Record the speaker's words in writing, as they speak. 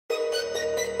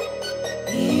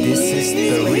This is the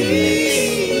remix.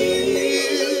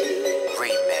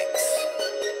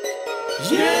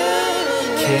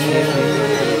 Kentrell.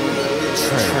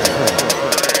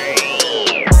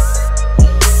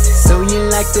 So you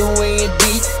like the way it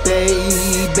beat,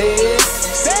 baby?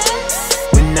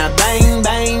 When I bang,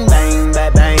 bang, bang,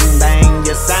 bang, bang, bang,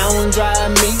 your sound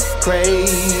drive me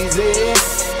crazy.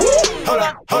 Hold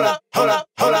up, hold up, hold up,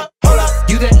 hold up, hold up.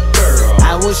 You that girl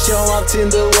I will show off to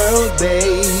the world,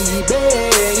 baby.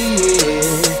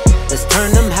 Let's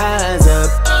turn them highs up,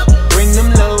 bring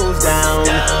them lows down,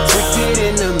 trick it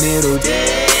in the middle.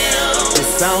 This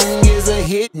song is a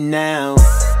hit now.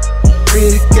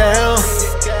 Pretty girl,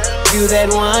 you that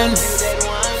one,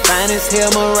 fine as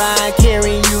hell, Mariah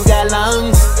Carey, you got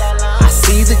lungs. I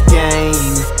see the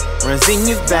game runs in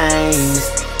your veins.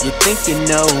 You think you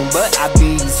know, but I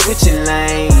be switching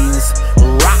lanes.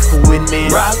 Rock with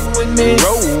me, rock with me,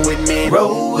 roll with me,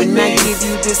 roll with me. I give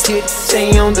you this hit,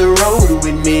 stay on the road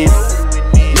with me.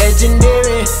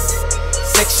 Legendary,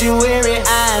 sexuary,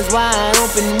 eyes wide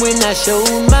open when I show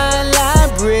my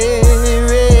library.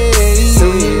 So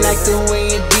you like the way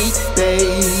it beat,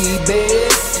 baby?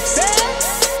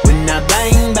 When I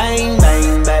bang, bang,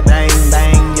 bang, bang, bang,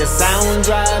 bang, your sound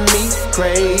drive me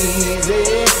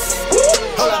crazy.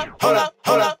 Hold up, hold up,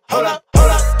 hold up, hold up,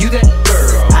 hold up. You that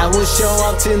girl I will show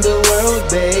off to the world,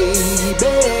 baby.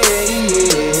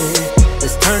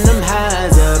 Let's turn them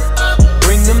highs up,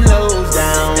 bring them lows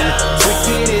down, trick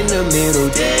it in the middle.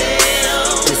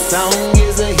 This song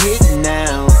is a hit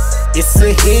now. It's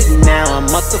a hit now, a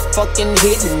motherfucking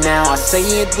hit now. I say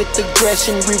it with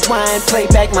aggression, rewind, play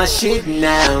back my shit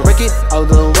now. Break it all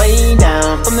the way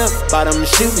down, from the bottom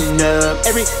shooting up.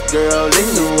 Every girl in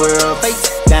the world, face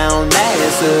down,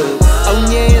 ass up. Oh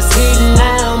yeah, it's hit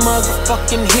now,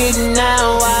 motherfucking hit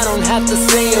now. I don't have to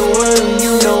say a word,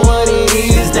 you know what it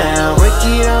is now. Break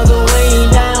it all the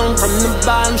way down, from the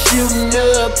bottom shooting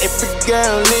up. Every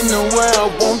girl in the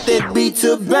world want that beat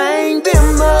to bang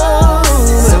them up.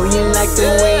 So you like the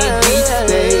way it beats,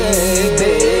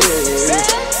 baby?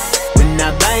 When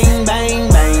I bang, bang,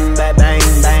 bang, bang,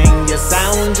 bang, bang, your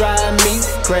sound drive me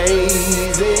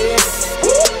crazy.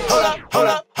 Hold up, hold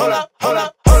up, hold up, hold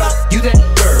up, hold up. You that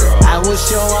girl I will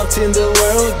show off to the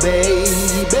world,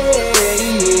 baby.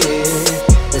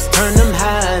 Let's turn them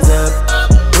highs up,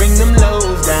 bring them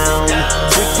lows down,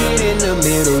 trick it in the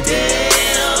middle.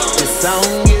 This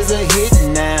song is a hit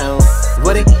now.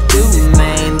 What it do,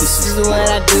 man? This is what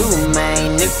I do,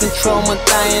 man. If Kentrell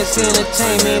Matthias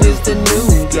Entertainment is the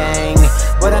new gang.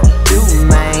 What I do,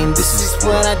 man? This is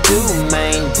what I do,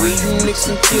 man. Breeding,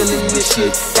 mixing, killing this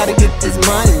shit. Gotta get this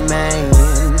money, man.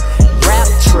 Rap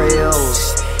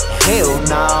trails, hell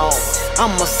no.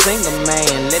 I'm a singer,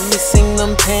 man. Let me sing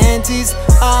them panties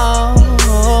off.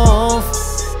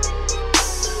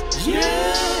 Yeah.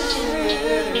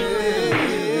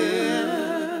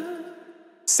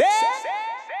 Say